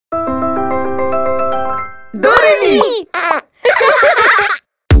DoReMi!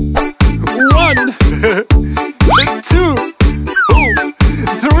 1, 2,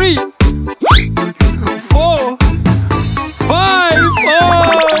 3, 4, 5. Oh!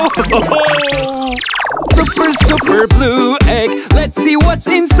 Super blue egg. Let's see what's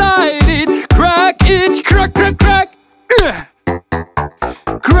inside it. Crack it, crack, crack, crack.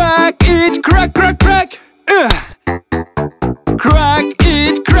 Crack it, crack, crack, crack. Crack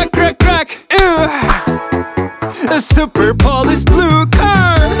it, crack, crack, crack. A super polished blue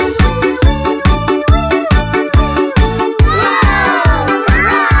car.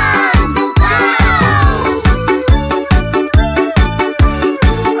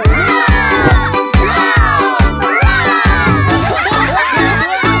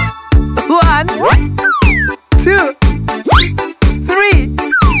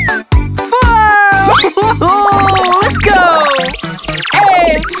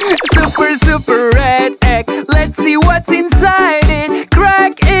 Super red egg. Let's see what's inside it.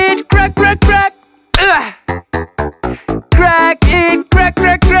 Crack it, crack, crack, crack. Crack it, crack,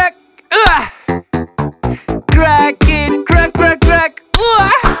 crack, crack. Crack it, crack, crack, crack.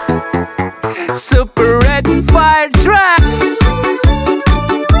 Super red fire truck.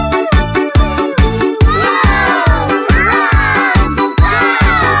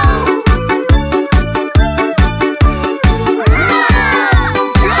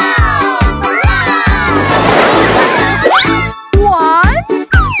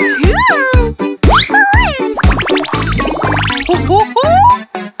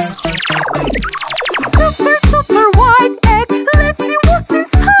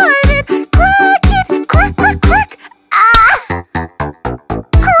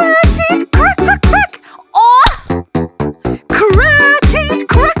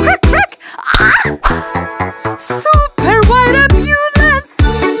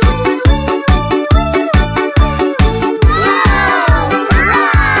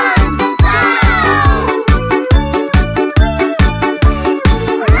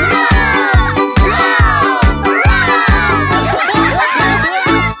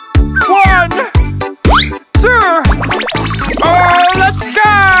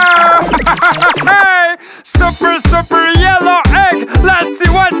 Super yellow egg. Let's see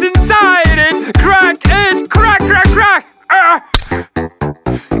what's inside it. Crack it, crack, crack, crack.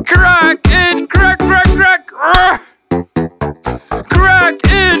 Crack it, crack, crack, crack. Crack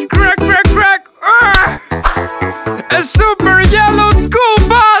it, crack, crack, crack. A super yellow school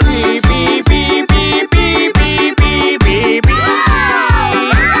bus. Beep, beep, beep, beep, beep, beep, beep, beep, beep.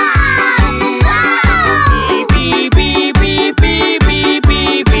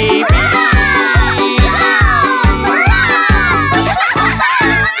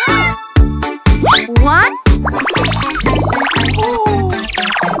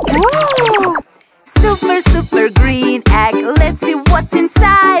 Super green egg. Let's see what's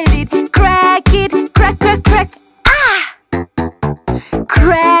inside it. Crack it, crack, crack, crack.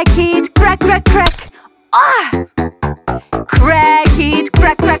 Crack it, crack, crack, crack. Crack it,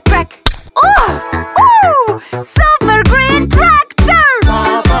 crack, crack, crack. Super green tractor.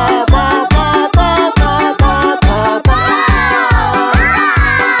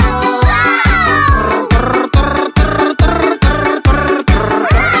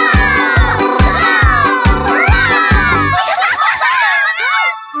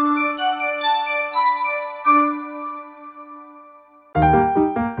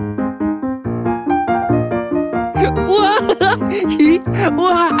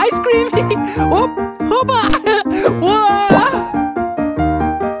 Wow, ice cream! Hop, hoppa! Wow!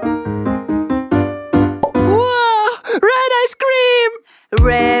 Wow, red ice cream!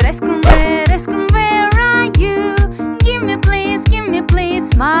 Red ice cream, where are you? Give me please,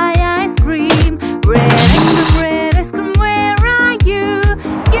 my ice cream. Red ice cream, where are you?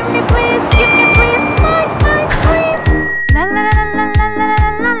 Give me please, my ice cream. La la la la la la la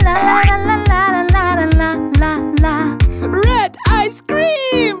la la la la la la la. Red ice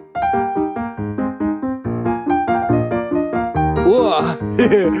cream! Whoa!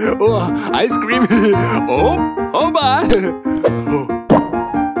 Whoa, ice cream! Oh, hoppa!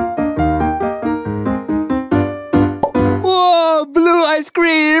 Whoa, blue ice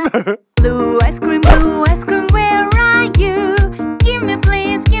cream! Blue ice cream, where are you? Give me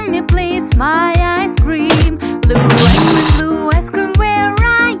please, my ice cream. Blue ice cream, where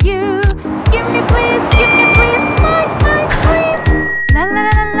are you? Give me please, my ice cream. La la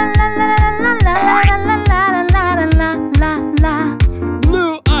la la la la la la la la la la la.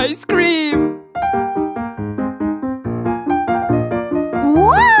 Blue ice cream.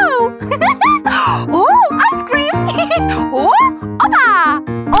 Wow! Oh, ice cream! Oh, opa!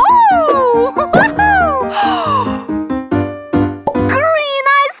 Oh!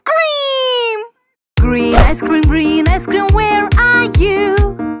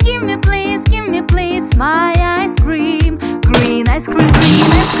 cream,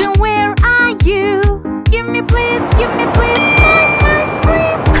 green ice cream, where are you? Give me please my ice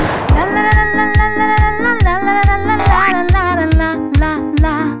cream. La la la la la la la la la la la la la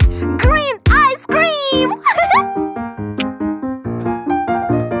la. Green ice cream.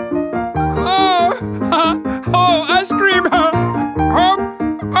 Oh, ice cream.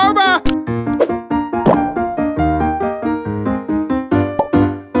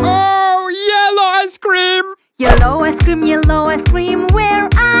 Oh, yellow ice cream. Yellow ice cream, where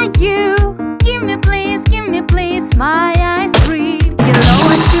are you? Give me please my ice cream.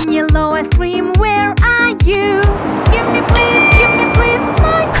 Yellow ice cream, where are you? Give me please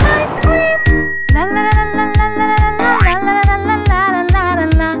my ice cream. La la la la la la la la la la la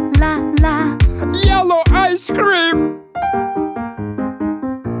la la la. Yellow ice cream.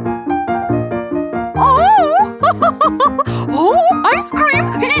 Oh, oh, ice cream.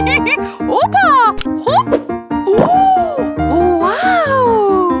 Opa, hop. Oh, wow.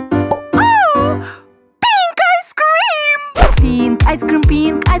 Oh, pink ice cream. Pink ice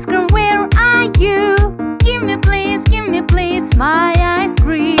cream, where are you? Give me please my ice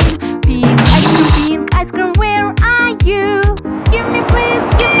cream. Pink ice cream, where are you? Give me please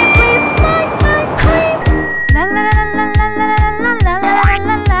my ice cream. La la la la la la la la la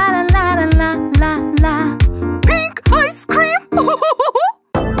la la la. Pink ice cream.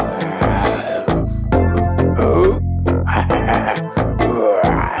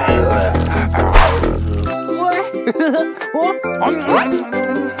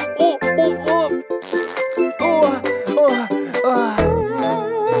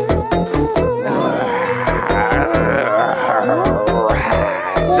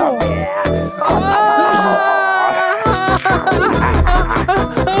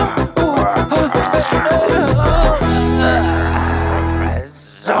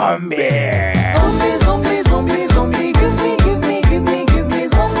 Zombie, give me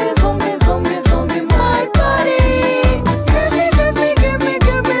zombie, my body. Give me zombie,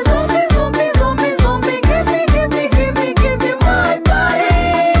 give me my body.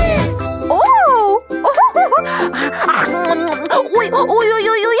 Oh! Ui, ui, ui,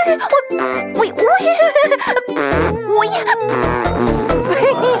 ui, ui, ui, ui,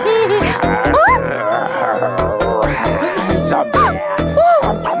 Zombie.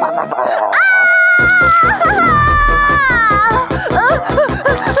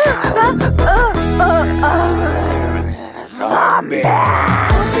 Zombie.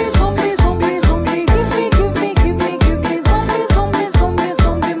 Zombie, give me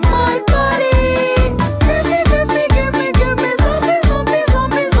zombie, my body. Give me zombie, give me my body.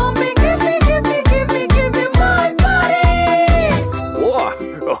 Zombie.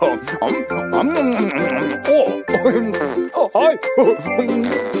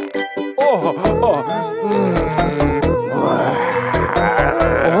 Oh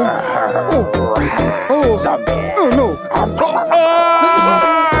no.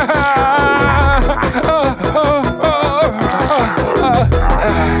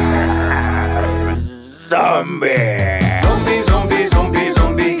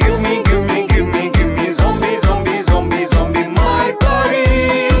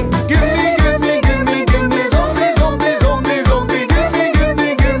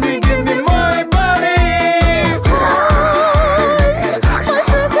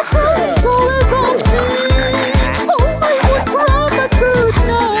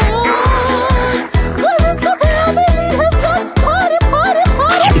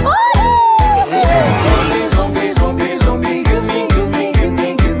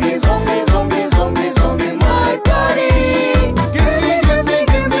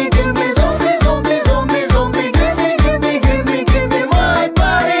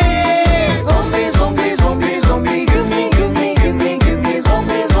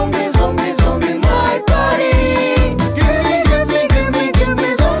 Zombie, give me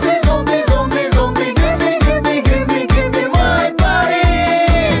zombie, my body. Give me zombie, give me my body.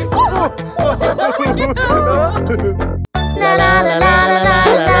 La la la la la la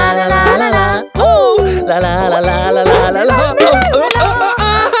la la la la. Oh, la la la la la la la la.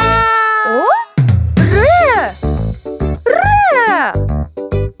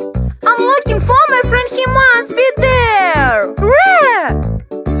 I'm looking for my friend. He must be there.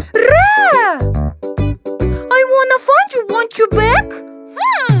 I wanna find you. Want you back?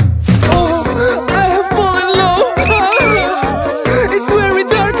 I have fallen low. It's very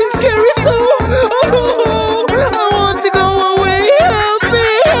dark and scary, so I want to go away. Help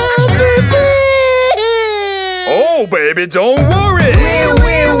me, please. Oh, baby, don't worry.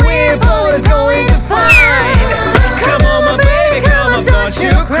 We're always going to find. Come on, my baby, come on, don't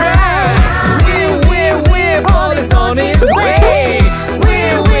you cry. We're always on his way.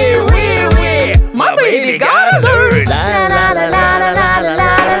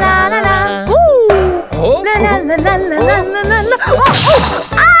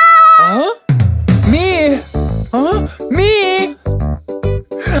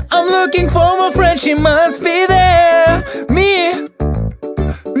 looking for my friend, she must be there. Me.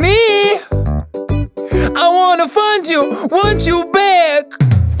 I wanna find you, want you back.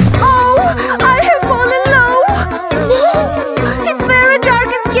 Oh, I have fallen low. It's very dark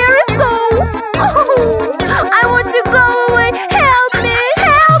and scary, so I want to go away. Help me,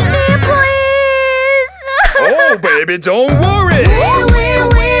 please. Oh, baby, don't worry.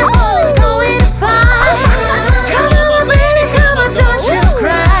 All is going fine. Come on, baby, come on, don't you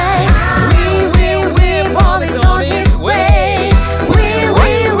cry. Paul is on his way.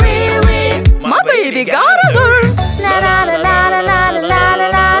 My baby got alert. La la la la la la la la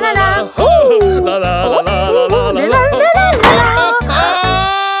la la la. La la la la la la la.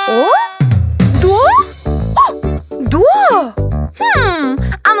 Door?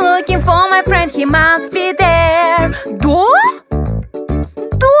 I'm looking for my friend, he must be there. Door?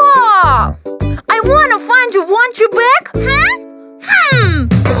 I wanna find you, want you back?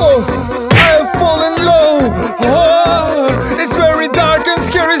 Oh, I've fallen low. Oh, it's very dark and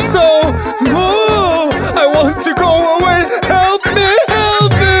scary, so I want to go away. Help me,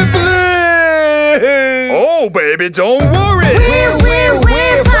 please. Oh, baby, don't worry.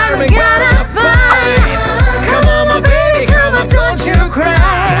 We're finally gonna find. Come on, my baby, come on, don't you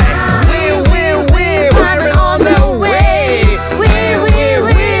cry. We're on the way.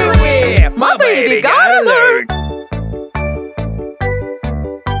 My baby got alert.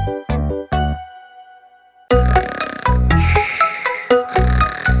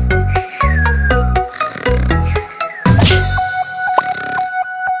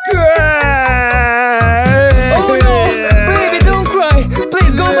 Oh no, baby, don't cry.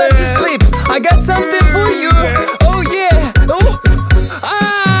 Please go back to sleep. I got something for you. Oh yeah.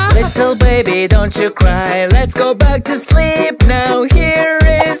 Little baby, don't you cry. Let's go back to sleep now. Here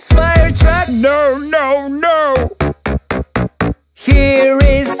is fire truck. No. Here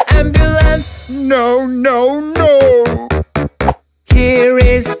is ambulance. No. Here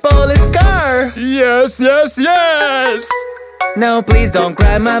is police car. Yes. No, please don't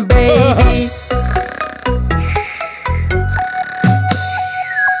cry, my baby.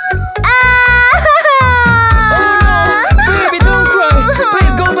 Baby, don't cry.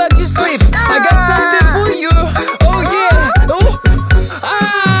 Please go back to sleep. I got something for you. Oh yeah.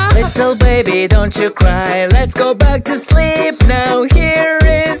 Little baby, don't you cry. Let's go back to sleep now. Here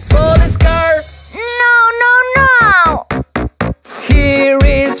is police car. No. Here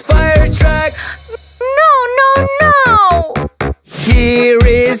is fire truck. No. Here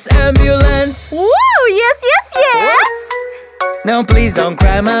is ambulance. Woo, yes. No, please don't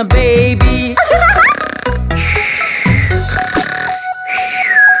cry, my baby.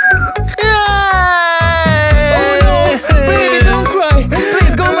 Oh no, baby, don't cry.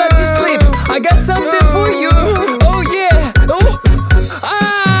 Please go back to sleep. I got something for you. Oh yeah.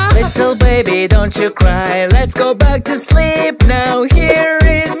 Little baby, don't you cry. Let's go back to sleep now. Here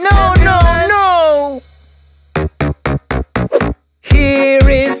is no. Here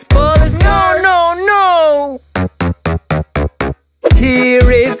is police. No.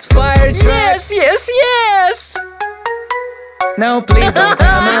 Here is fire truck. Yes. Now please don't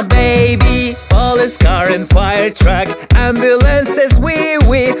cry, my baby. Police car and fire truck. Ambulances, wee.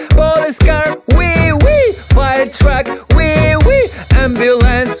 Police car, wee. Fire truck, wee.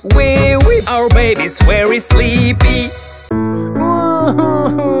 Ambulance, wee. Our baby's very sleepy.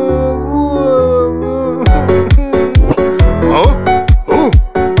 Huh? Oh,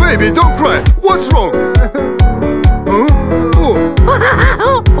 baby, don't cry. What's wrong?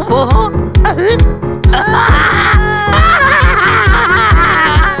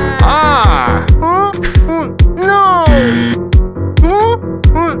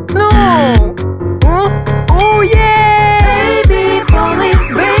 No. Oh yeah. Baby police.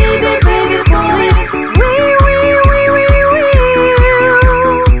 Baby police. Wee.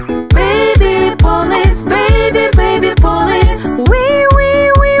 Baby police. Baby police. Wee.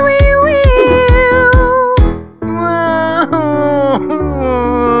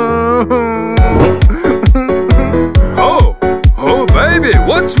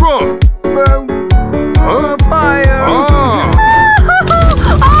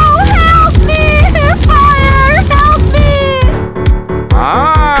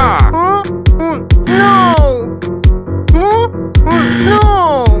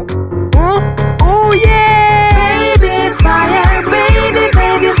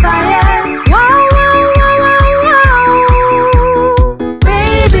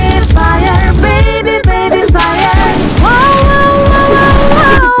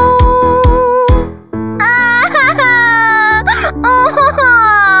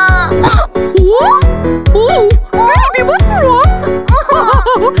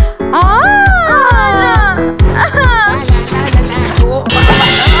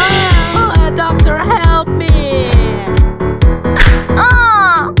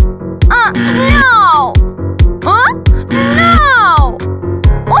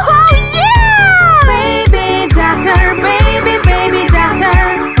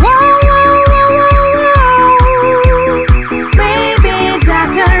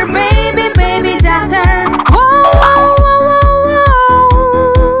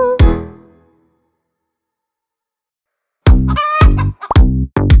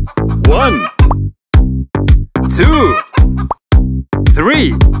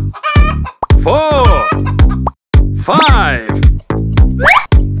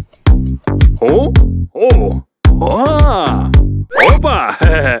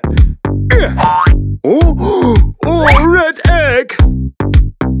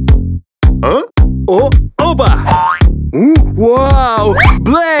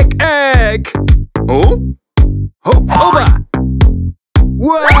 Black egg. Oh? Oh, oba!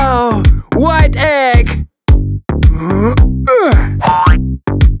 Wow! White egg. Oh?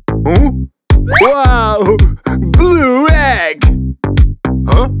 Wow! Blue egg.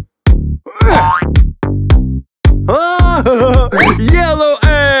 Huh? Oh, yellow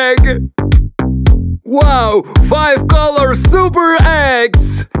egg. Wow! 5 color super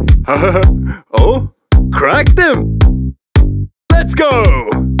eggs. Oh? Crack them. Let's go.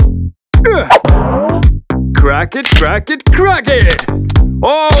 Crack it, crack it, crack it.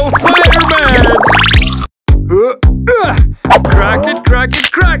 Oh, fireman. Crack it, crack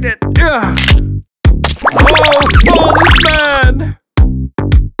it, crack it. Oh, policeman.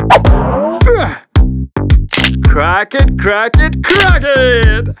 Crack it, crack it, crack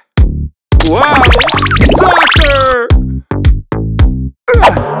it. Wow, doctor.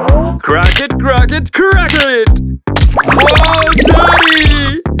 Crack it, crack it, crack it. Wow,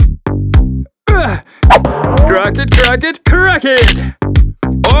 daddy. Crack it, crack it, crack it.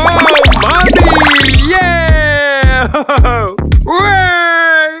 Oh, mommy, yeah.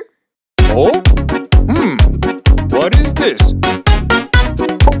 Oh, what is this?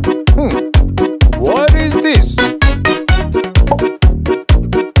 What is this?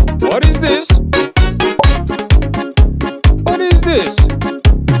 What is this? What is this?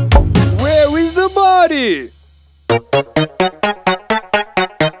 Where is the body?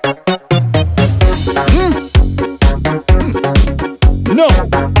 No!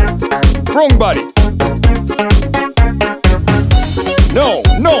 Wrong body! No,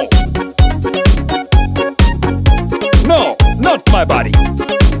 no! No, not my body!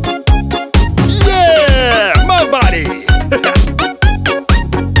 Yeah! My body!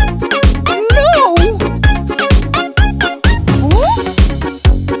 No!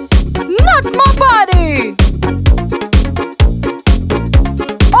 Not my body!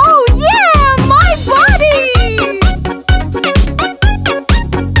 Oh yeah! My body!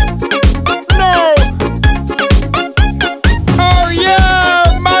 No! Oh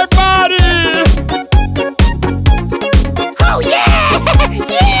yeah! My body! Oh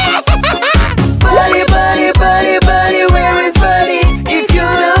yeah!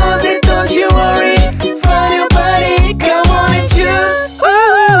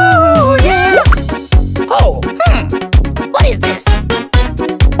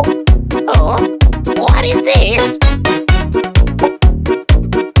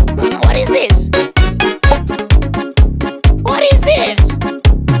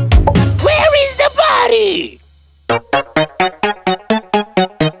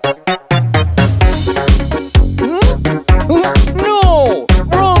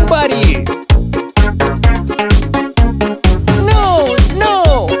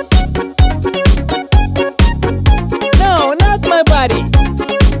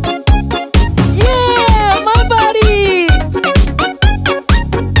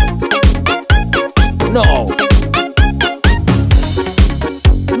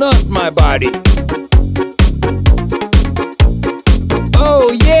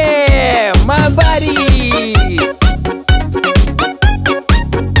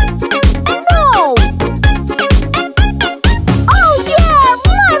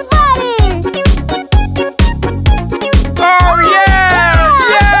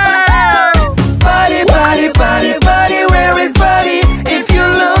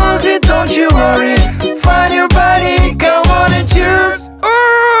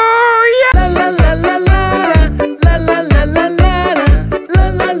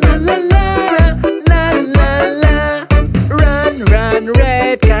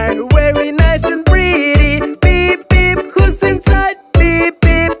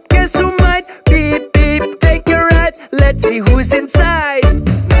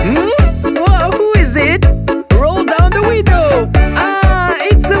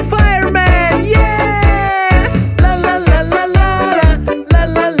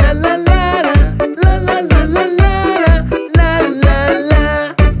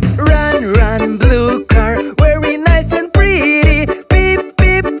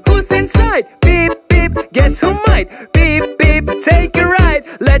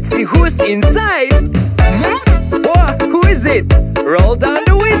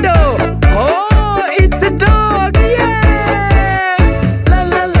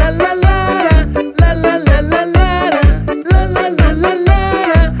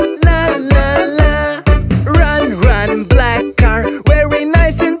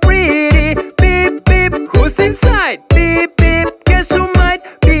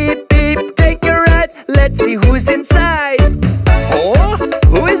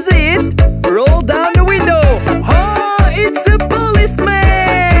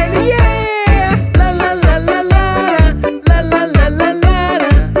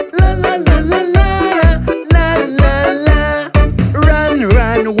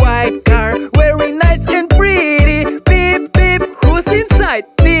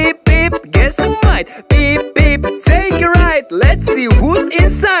 guess who might? Beep, beep, take a ride. Let's see who's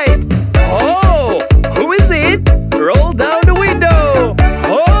inside. Oh, who is it? Roll down the window.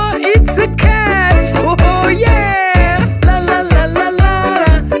 Oh, it's a cat. Oh, yeah. La la la la la.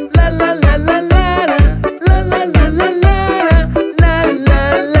 La la la la la. La la la la la. La la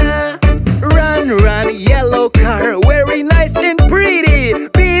la. Run, run, yellow car, very nice and pretty.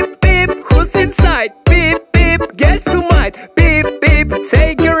 Beep, beep, who's inside? Beep, beep, guess who might? Beep, beep,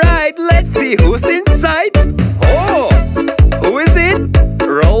 take a ride. Let's see who's inside. Oh, who is it?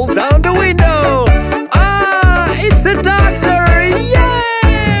 Roll down the window. Ah, it's a doctor.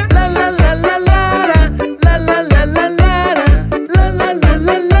 Yeah. La la la la la. La la la la la. La la la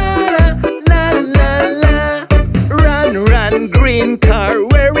la la. La la la. Run, run, green car,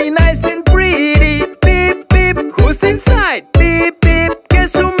 very nice and pretty. Beep, beep, who's inside? Beep, beep,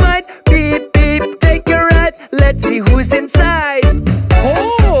 guess who might? Beep, beep, take a ride. Let's see who's inside.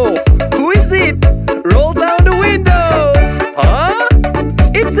 Oh, who is it? Roll down the window. Huh?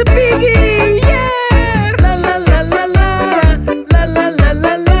 It's a piggy. Yeah. La la la la la. La la la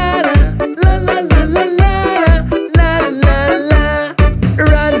la la. La la la la la. La la la.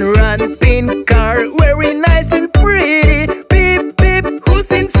 Run, run, pink car, very nice and pretty. Beep, beep, who's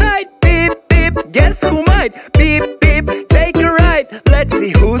inside? Beep, beep, guess who might? Beep, beep, take a ride. Let's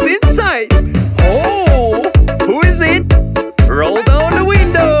see who's inside. Oh, who is it? Roll down the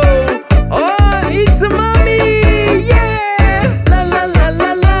window. Oh, it's a mommy. Yeah. La la la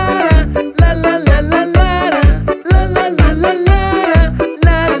la la. La la la la la. La la la la la.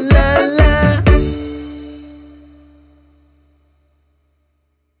 La la la.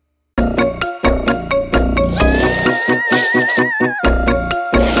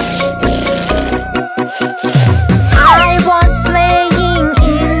 I was playing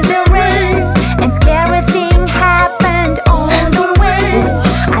in the rain, and scary thing happened on the way.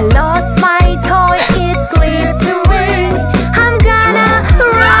 I lost my toy, it slipped away. I'm gonna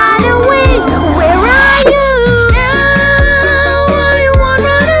run away. Where are you? Now I won't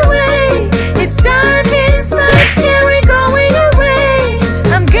run away. It's dark inside, scary going away.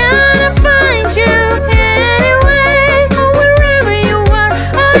 I'm gonna find you anyway. Oh, wherever you are,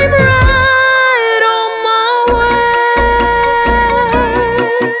 I'm right on my way.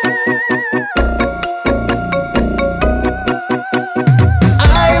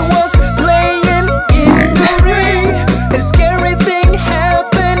 I was playing in the rain. A scary thing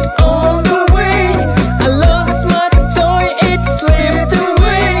happened on the way. I lost my toy, it slipped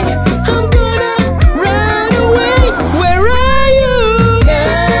away. I'm gonna run away. Where are you?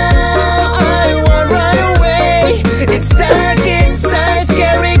 Now I won't run away. It's dark inside,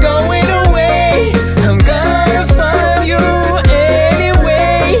 scary going away. I'm gonna find you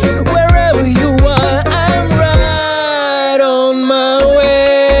anyway. Wherever you are, I'm right on my way.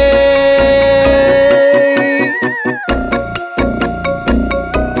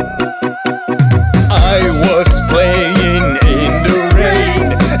 I was playing in the rain,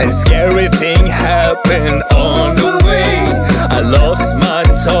 and scary thing happened on the way. I lost my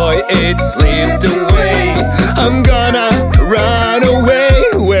toy, it slipped away. I'm gonna run away.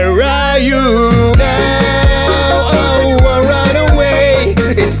 Where are you? Now I won't run away.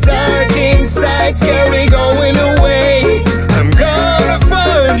 It's dark inside, scary going away. I'm gonna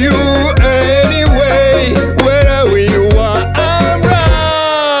find you anyway. Wherever you are, I'm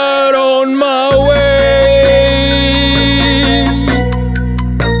right on my way.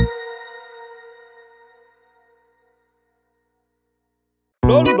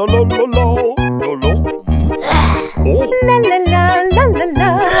 La la la la la la la. Oh. La la la la la la.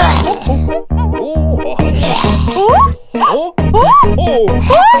 Oh. Oh,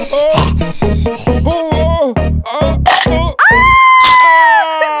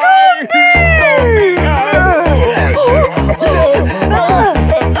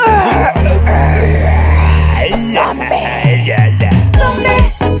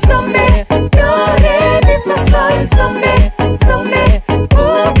 zombie, DoReMi for soy. Zombie,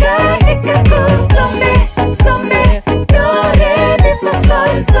 ooga hikaku. Zombie, DoReMi for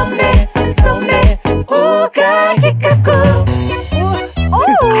soy. Zombie, ooga hikaku.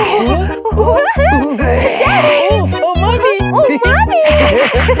 Oh.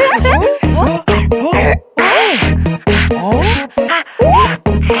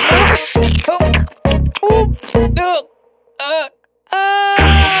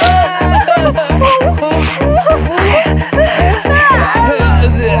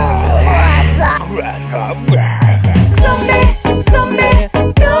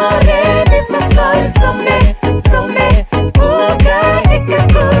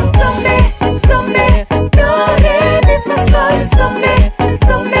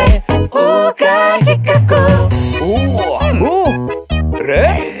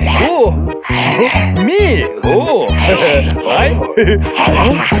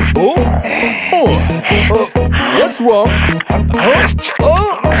 What's wrong?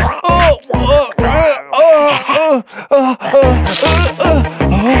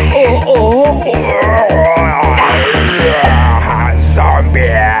 Zombie!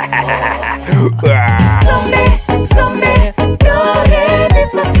 Zombie, DoReMi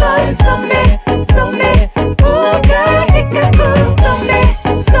fa sol. Zombie, ooga hikaku.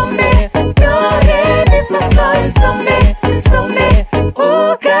 Zombie, DoReMi fa sol. Zombie,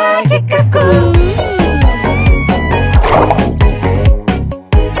 ooga hikaku.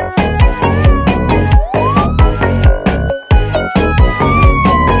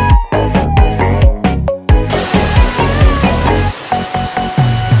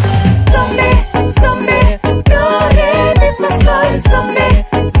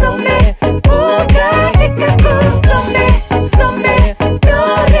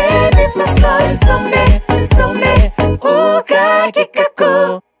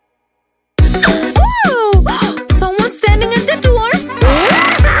 Someone's standing at the door.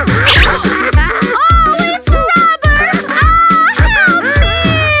 Oh, it's rubber! Help me!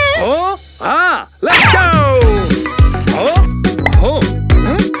 Let's go!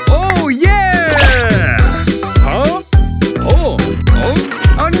 Oh yeah! Oh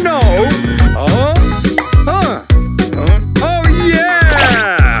no! Oh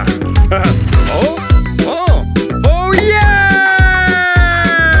yeah! Oh yeah!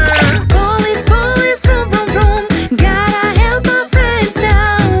 Police, vroom, vroom, vroom. Gotta help my friends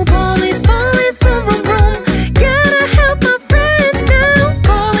now. Police, vroom, vroom, vroom. Gotta help my friends now.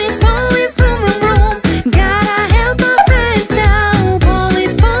 Police, vroom, vroom, vroom. Gotta help my friends now.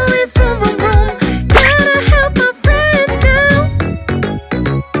 Police, vroom, vroom, vroom. Gotta help my friends now.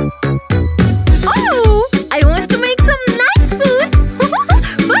 Oh, I want to make some nice food.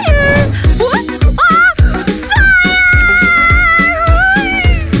 Fire! What?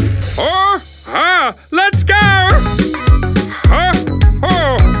 Fire! Let's go! Yeah!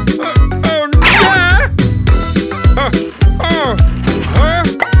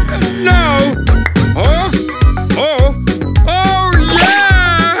 No! Oh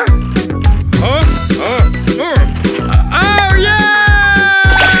yeah! Oh yeah!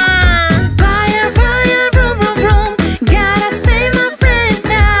 Fire, vroom, vroom, vroom. Gotta save my friends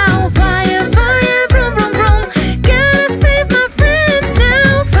now. Fire, vroom, vroom, vroom. Gotta save my friends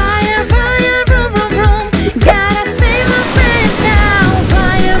now. Fire, vroom, vroom, vroom. Gotta save my friends now.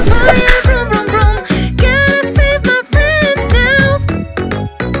 Fire, vroom, vroom, vroom. Gotta save my friends now.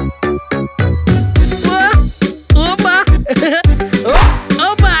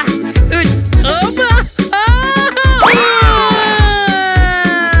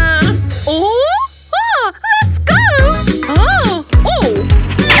 Let's go!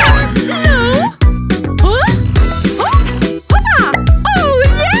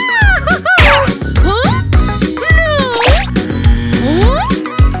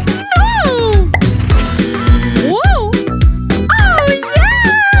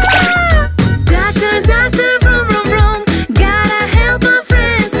 Doctor, vroom, vroom, vroom. Gotta help my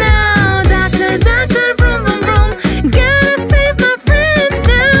friends now. Doctor, vroom, vroom, vroom. Gotta save my friends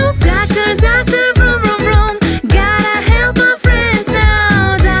now. Doctor, vroom, vroom, vroom. Gotta help my friends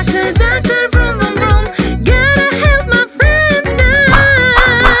now. Doctor, vroom, vroom, vroom. Gotta help my friends now.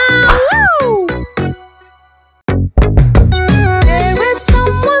 Woo! There is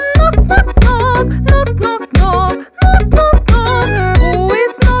someone knock, knock, knock. Knock, knock, knock. Knock, knock, knock. Who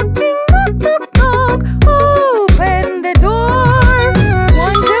is knocking? Knock, knock, knock. Open the door.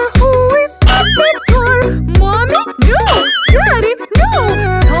 Wonder who is at the door. Mommy? No. Daddy? No.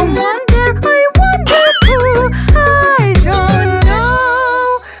 Someone there, I wonder who. I don't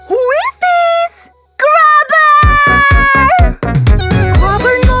know. Who is this? Grubber!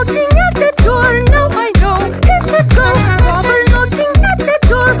 Grubber knocking at the door. Now I know. Let's just go. Grubber knocking at the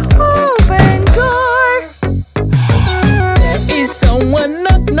door. Open door. There is someone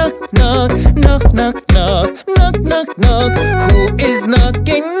knock, knock, knock, knock, knock, knock, knock, knock, knock. Who is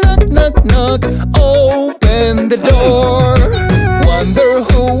knocking? Knock, knock, knock. Open the door. Wonder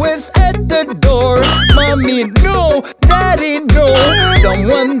who is at the door. Mommy, no. Daddy, no.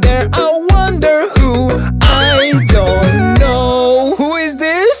 Someone there, I wonder who. I don't know. Who is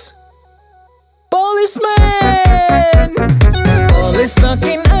this? Policeman! Police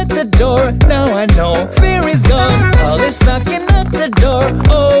knocking at the door. Now I know fear is gone. Police knocking at the door.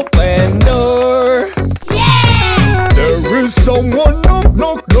 Open door. There is someone knock,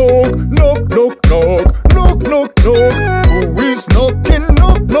 knock, knock, knock, knock, knock, knock, knock, knock.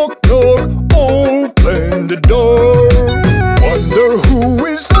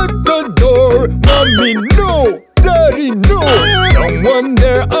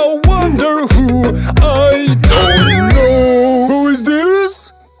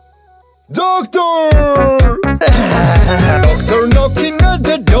 Doctor! Doctor knocking at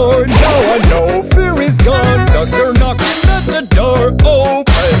the door. Now I know fear is gone. Doctor knocking at the door.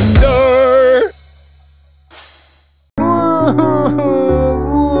 Open door.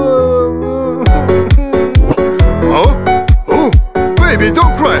 Huh? Oh, baby,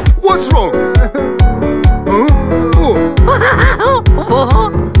 don't cry. What's wrong? Huh? Oh.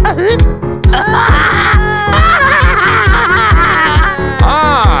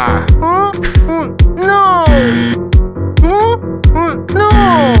 No! No!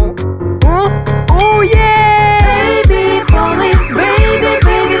 Oh yeah! Baby police, baby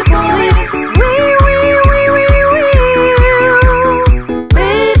police. Wee.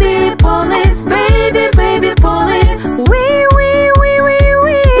 Baby police, baby police. Wee.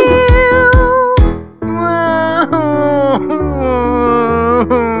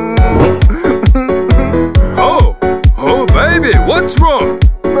 Oh baby, what's wrong?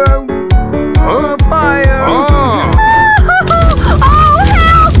 Fire! Ah. Oh,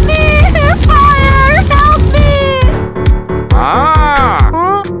 help me! Fire! Help me! Ah.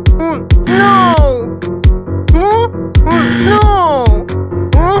 No! No!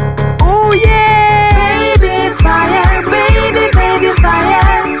 Oh yeah! Baby fire! Baby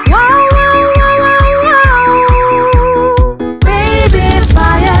fire! Wow! Baby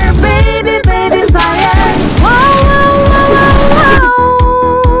fire! Baby fire! Wow!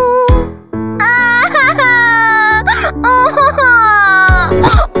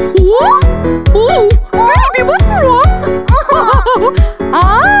 Oh, baby, what's wrong?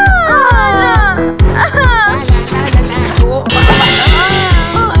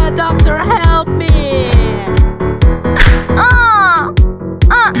 Doctor, help me. No.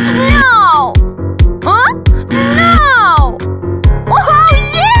 No. Oh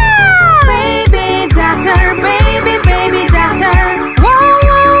yeah. Baby doctor, baby doctor. Wow.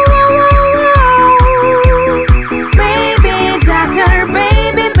 Baby doctor,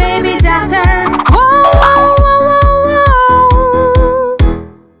 baby doctor. Wow.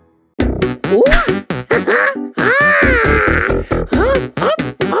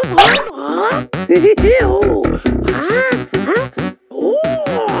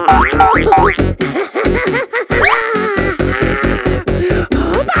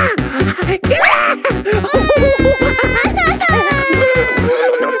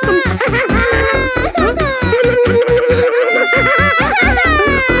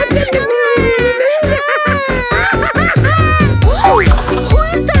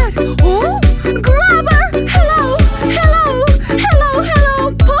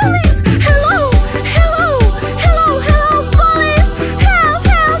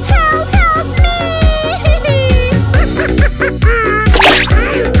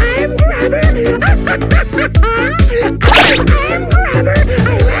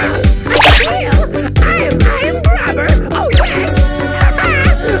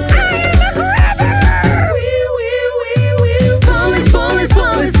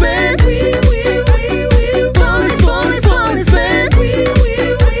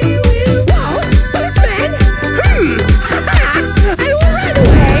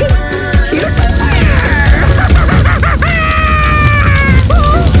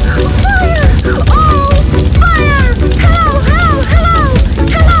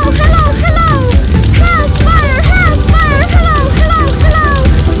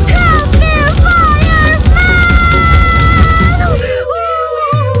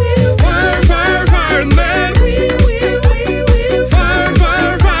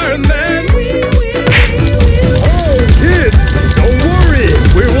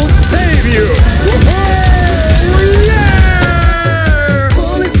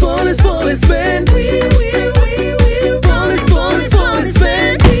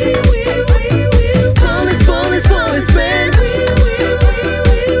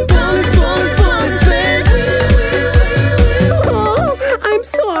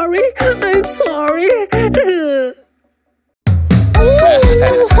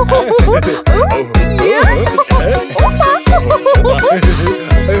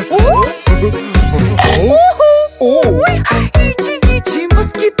 Itchy, itchy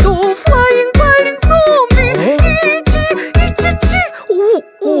mosquito, flying, biting zombie. Itchy, itchy, itchy.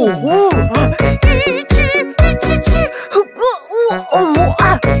 Itchy, itchy, itchy.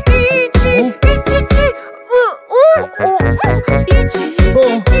 Itchy, itchy, itchy. Itchy,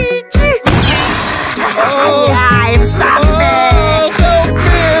 itchy, itchy. I'm zombie.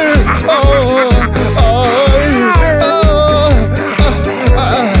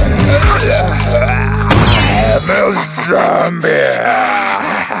 Zombie!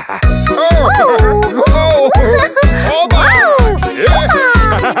 Oh! Oh! Oh!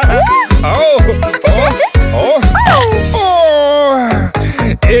 Oh!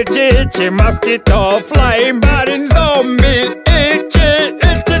 mosquito, flying biting zombie. Itchy,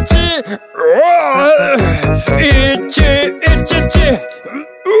 itchy, itchy. Itchy, itchy, itchy.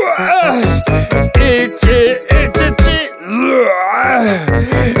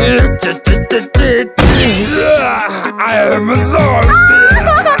 Itchy, itchy, itchy. I am a zombie.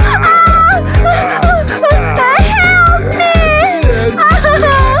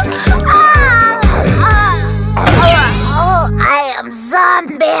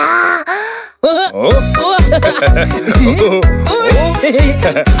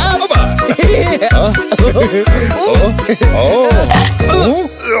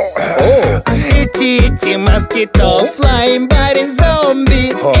 Itchy, itchy mosquito, flying biting zombie.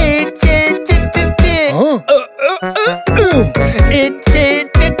 Itchy, itchy, itchy. Itchy,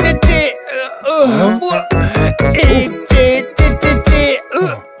 itchy, itchy. Itchy, itchy, itchy.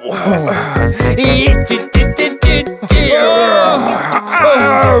 Itchy, itchy, itchy.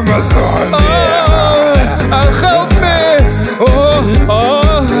 I'm a zombie. Help me!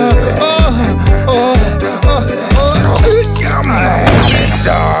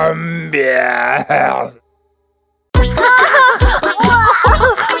 Zombie!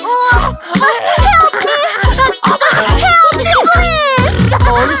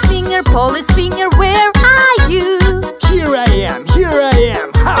 Police finger, where are you? Here I am,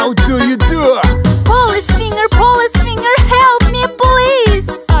 how do you do? Police finger, help me please.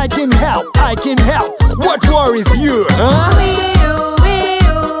 I can help, what worries you, huh?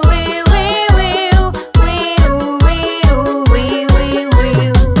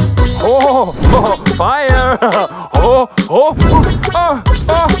 Oh, fire!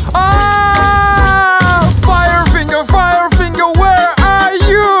 Fire finger, where are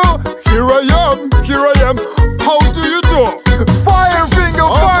you? Here I am, how do you do? Fire finger,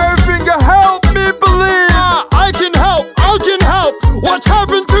 help me please! I can help, what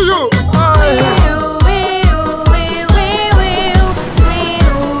happened to you? Help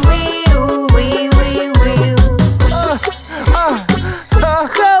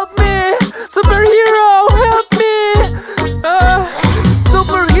me! Superhero, help me!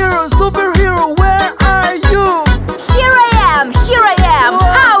 Superhero, where are you? Here I am,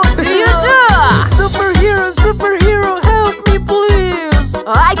 how do you do? Superhero, help me please!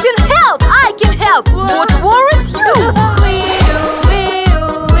 I can help, what worries you?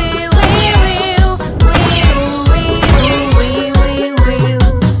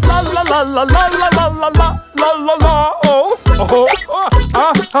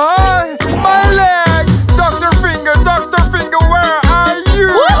 My leg! Dr. Finger, where are you?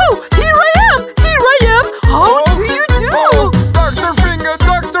 Woohoo! Here I am! How do you do? Dr. Finger,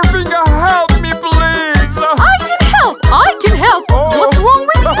 help me please! I can help! What's wrong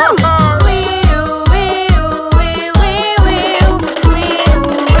with you?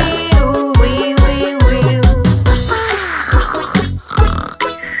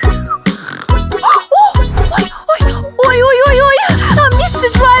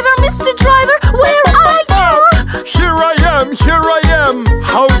 Mr. Driver, where are you? Here I am,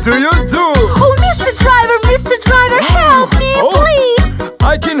 how do you do? Oh, Mr. Driver, help me, please!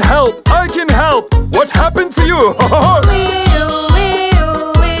 I can help, what happened to you? Pop.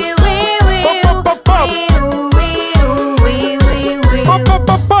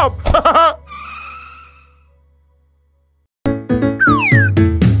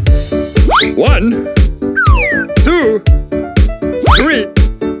 1, 2, 3,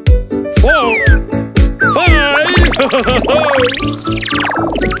 4, 5.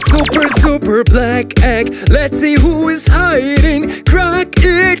 Super black egg. Let's see who is hiding. Crack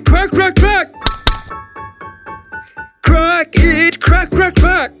it, crack. Crack it, crack.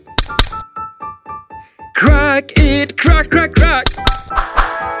 Crack it, crack.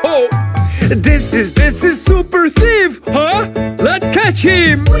 Oh, this is super thief, huh? Let's catch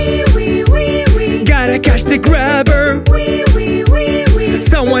him. Gotta catch the grabber.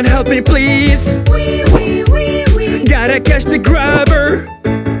 Someone help me please. Gotta catch the grabber.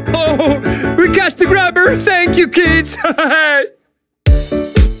 Oh, we catch the grabber. Thank you, kids.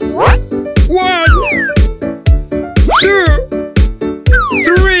 1, 2,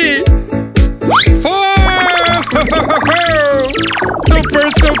 3, 4.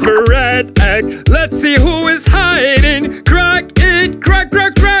 Super red egg. Let's see who is hiding. Crack it, crack. Crack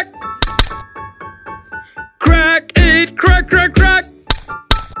it, crack.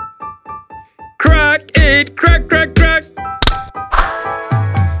 Crack it, crack.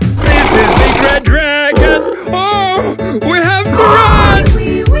 This is Big Red Dragon. Oh, we have to run.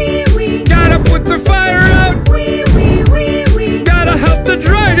 Gotta put the fire out. Gotta help the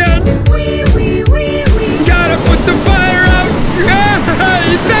dragon. Gotta put the fire out.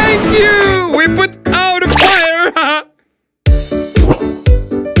 Hey, thank you.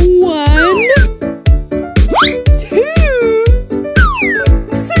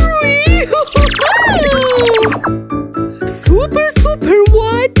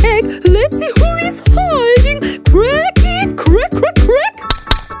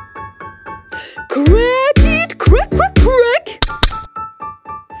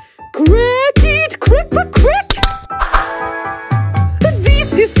 Crack it, crack, crack, crack.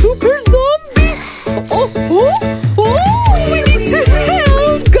 This is super zombie. Oh, oh, oh, we need to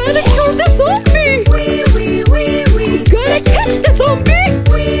help. Gotta kill the zombie. Gotta catch the zombie.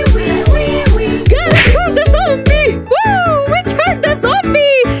 Gotta kill the zombie. Woo, we killed the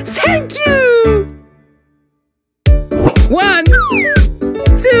zombie. Thank you. 1,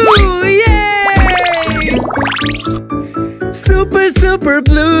 2, yay! Super, super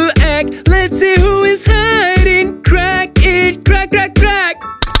blue egg. Let's see who is hiding. Crack it, crack, crack, crack.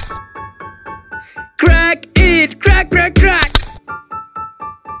 Crack it, crack, crack, crack.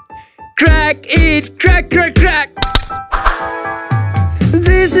 Crack it, crack, crack, crack.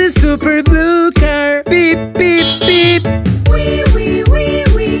 This is super blue car. Beep, beep, beep.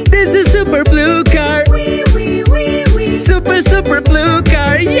 This is super blue car. Super, super blue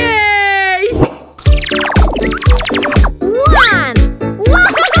car. Yay! 1.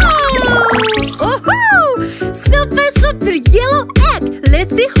 Woohoo! Woohoo! Super, super yellow egg.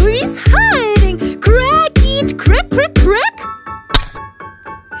 Let's see who is hiding. Crack it, crack, crack, crack.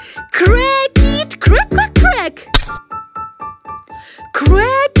 Crack it, crack, crack, crack.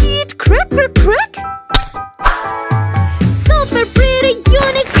 Crack it, crack, crack, crack. Super pretty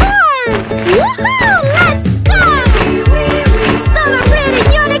unicorn. Woohoo! Let's go! Super pretty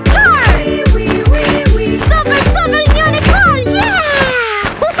unicorn. Super, super unicorn. Yeah!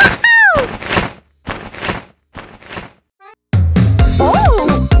 Woohoo! Oh!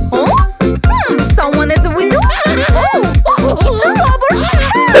 Oh! Someone at the window? Oh! It's a robber!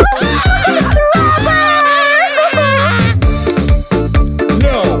 Help! Robber!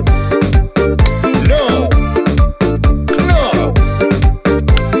 No! No! No!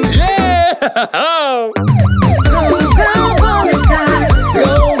 Yeah! Go, go, police car!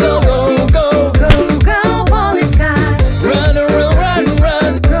 Go, go, go, go! Go, go, police car! Run, run, run,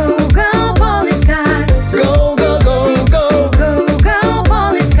 run! Go, go, police car! Go, go, go, go! Go, go,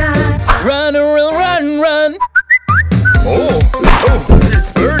 police car! Run, run, run, run! Oh, oh,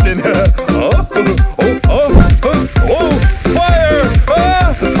 it's burning! Oh, oh, oh, oh, oh, fire!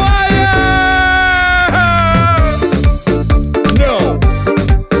 Ah, fire! No!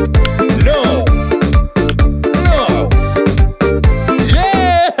 No! No!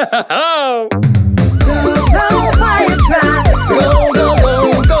 Yeah! Go, go, fire truck! Go, go, go,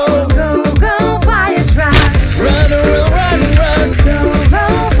 go! Go, go, fire truck! Run, run, run, run! Go, go,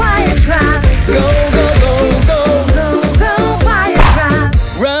 fire truck! Go, go, go, go! Go, go, fire truck!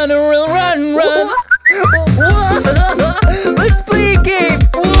 Run, run, run, run! Let's play a game!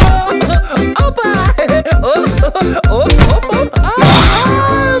 Opa!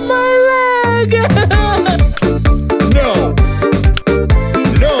 My leg! No!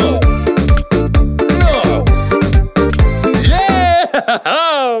 No! No! Yeah!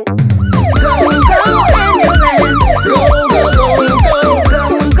 Go, go, ambulance! Go, go, go, go! Go,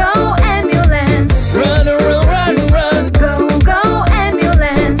 go, ambulance! Run, run, run, run! Go, go,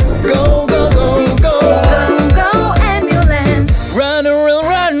 ambulance! Go, go, go, go! Go, go, ambulance! Run, run,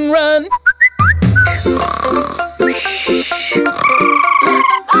 run, run!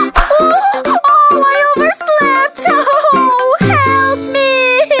 Oh, I overslept! Oh, help me!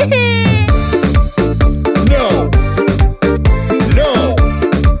 No! No!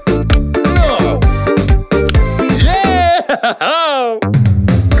 No! Yeah!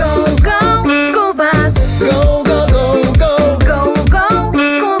 Go, go, school bus! Go, go, go, go! Go, go,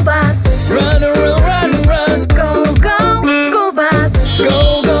 school bus! Run, run, run, run! Go, go, school bus!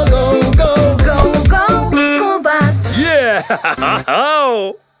 Go, go, go, go! Go, go, school bus! Yeah!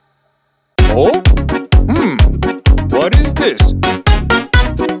 Oh? What is this?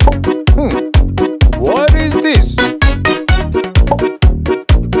 What is this?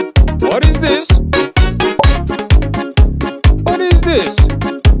 What is this? What is this?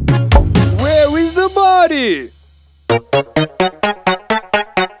 Where is the body?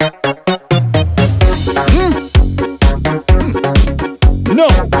 No!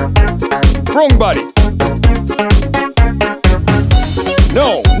 Wrong body!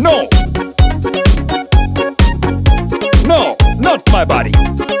 No, no! No, not my body!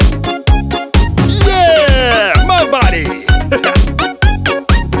 Yeah! My body!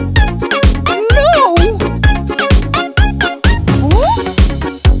 No!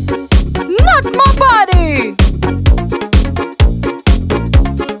 Not my body!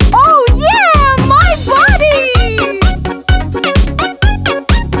 Oh yeah! My body!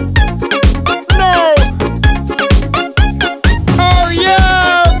 No! Oh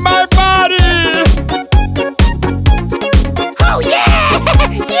yeah! My body! Oh yeah!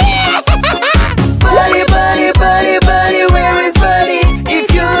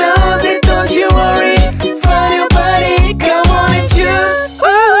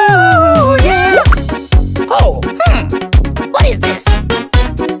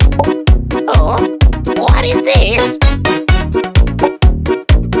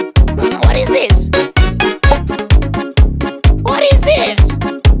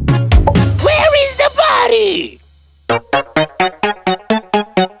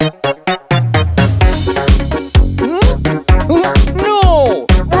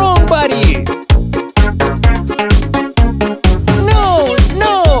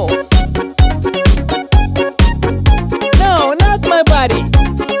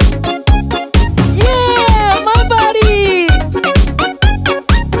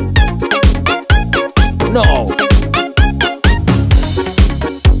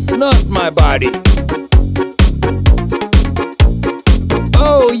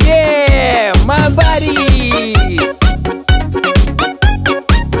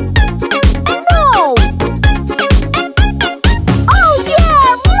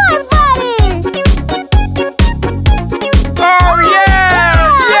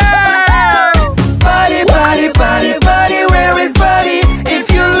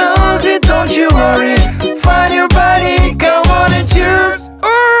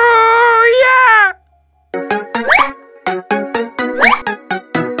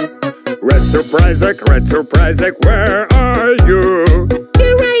 surprise, surprise egg, where are you?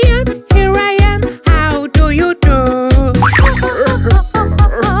 Here I am, how do you do?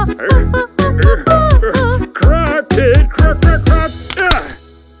 Crack it, crack, crack, crack.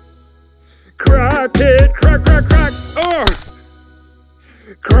 Crack it, crack, crack, crack. Oh.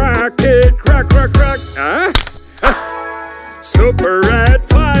 Crack it, crack, crack, crack. Super red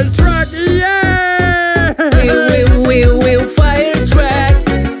fire truck, yeah! Wheel, fire truck.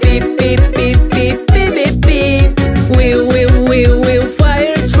 Beep, beep, beep, beep, beep, beep, beep. Wheel,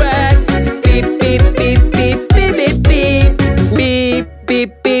 fire truck. Beep, beep, beep, beep, beep, beep, beep. Beep,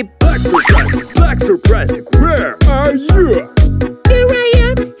 beep, beep. Black surprise, where are you?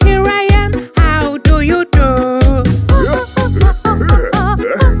 Here I am, how do you do?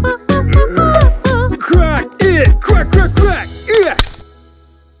 Crack it, crack, crack, crack. Yeah.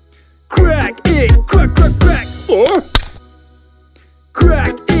 Crack it, crack, crack, crack. Oh.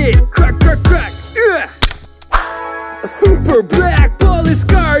 Crack it, crack, crack, crack. Yeah. A super black police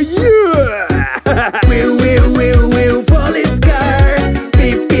car, yeah. Wheel, police car.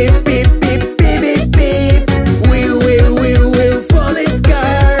 Beep, beep, beep, beep, beep, beep, beep. Wheel, police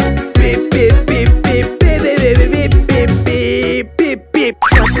car. Beep, beep, beep, beep, beep, beep, beep, beep, beep, beep, beep.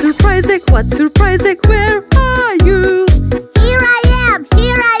 What surprise egg, where are you? Here I am,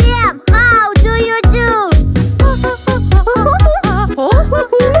 how do you do?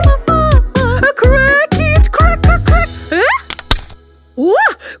 Crack it, crack, crack, crack.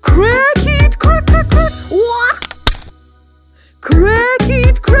 What? Crack it, crack, crack, crack. What? Crack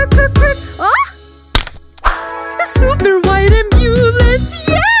it, crack, crack, crack. Super white ambulance,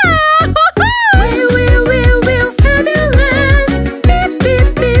 yeah! Wheel, fabulous. Beep, beep,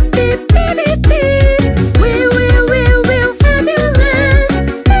 beep, beep, beep, beep, beep. Wheel, fabulous.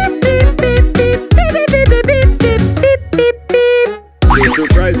 Beep, beep, beep, beep, beep, beep, beep, beep, beep, beep, beep.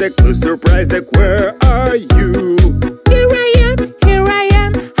 Blue surprise egg, where are you? Here I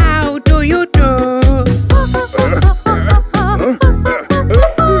am, how do you do?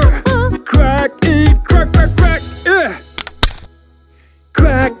 Crack it, crack, crack, crack.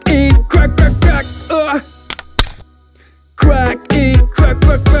 Crack it, crack, crack, crack. Crack it, crack,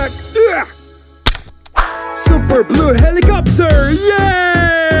 crack, crack. Super blue helicopter,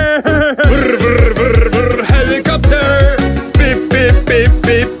 yeah! Helicopter. Beep, beep, beep,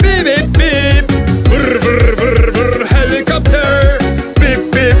 beep, beep, beep, beep. Helicopter. Beep,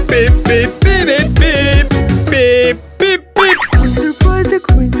 beep, beep, beep, beep, beep, beep. Beep, beep, beep.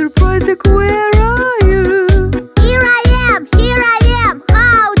 Surprise, where are you? Here I am,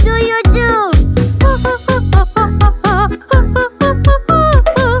 how do you do?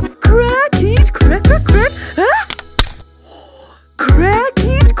 Crack it, crack, crack, crack. Crack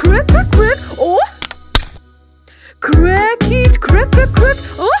it, crack, crack, crack. Oh. Crack it, crack, crack, crack.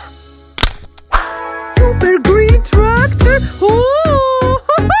 Oh. Super green tractor. Oh.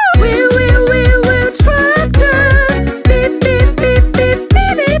 Wheel, tractor. Beep, beep, beep, beep,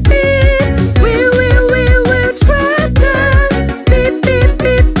 beep, beep, beep. Wheel, tractor. Beep, beep,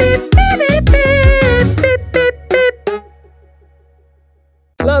 beep, beep, beep, beep, beep, beep, beep.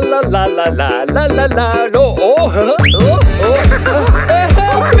 La la la la la la la la. Oh, help me,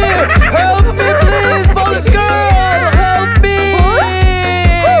 please, police girl, help me.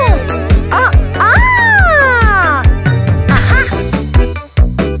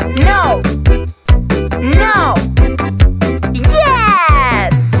 No.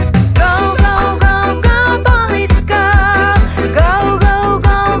 Yes! Go, police girl. Go,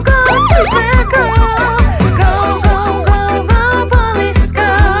 super girl. Go, police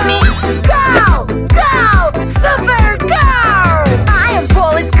girl. Go, super girl. I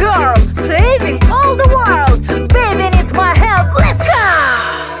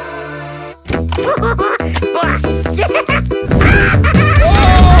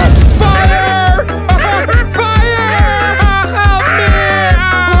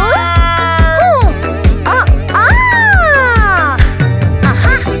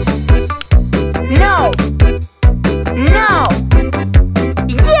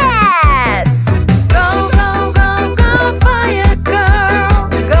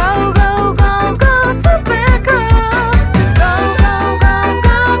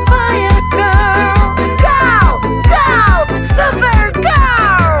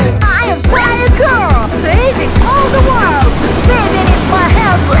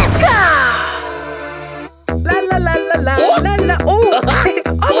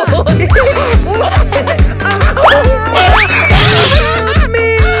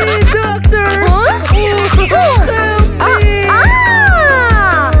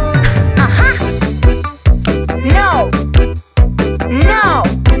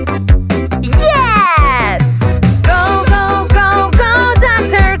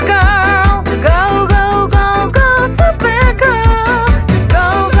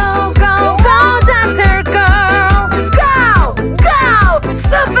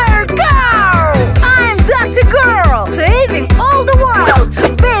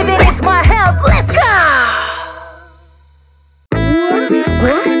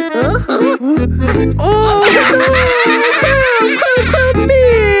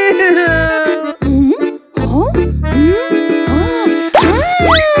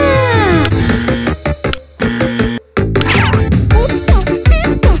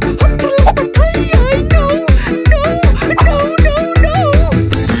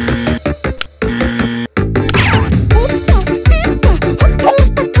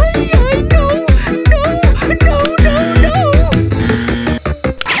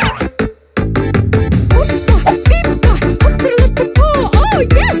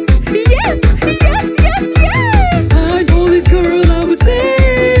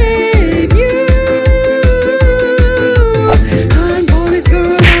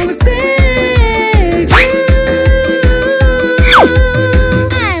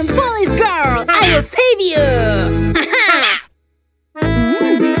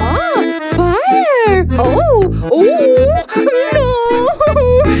Oh, no!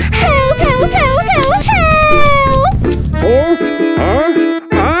 Help, help, help, help, help! Oh,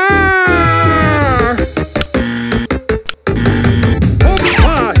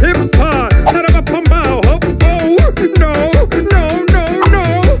 Hoppa, hippa, tarabapambao, hop, oh, no, no, no, no.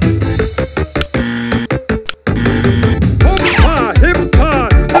 Hoppa, hippa,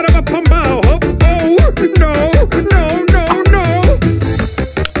 tarabapambao, hop, oh, no, no, no, no.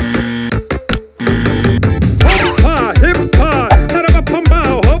 Hoppa, hippa,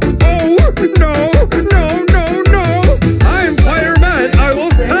 tarabapambao, hop, oh, no, no, no, no. I'm fireman, I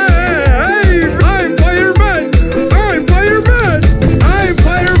will save. I'm fireman, I'm fireman, I'm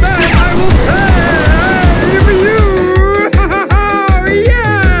fireman, I will save you.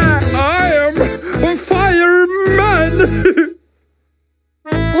 Yeah, I am a fireman.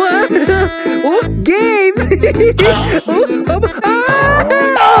 Oh, game.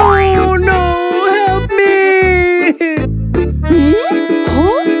 Oh no, help me.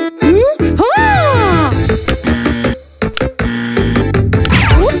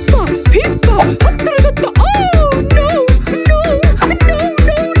 Hoppa, pippa, hattaradatta. Oh, no, no, no,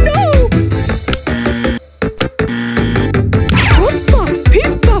 no, no. Hoppa,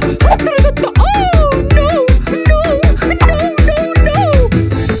 pippa, hattaradatta. Oh, no, no, no, no, no.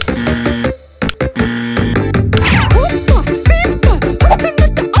 Hoppa, pippa,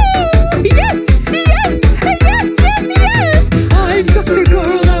 hattaradatta. Oh, yes, yes, yes, yes, yes. I'm Dr.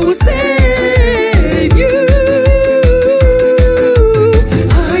 Girl, I will save you.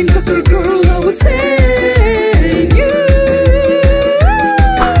 I'm Dr. Girl, I will save you.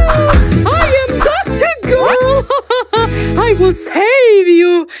 I am Dr. Girl. I will save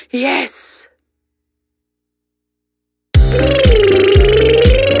you. Yes.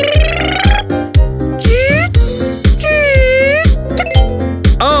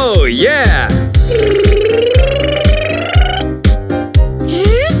 Oh yeah.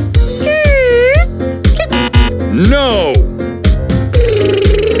 No.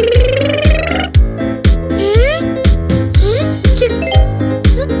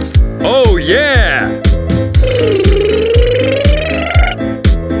 Oh yeah.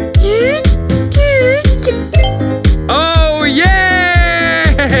 Oh yeah.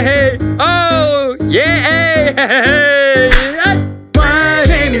 Oh yeah. My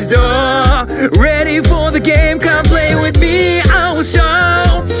name is Dor. Ready for the game? Come play with me. I will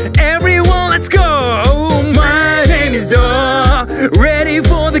show everyone. Let's go. My name is Dor. Ready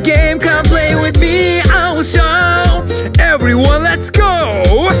for the game? Come play with me. I will show everyone. Let's go.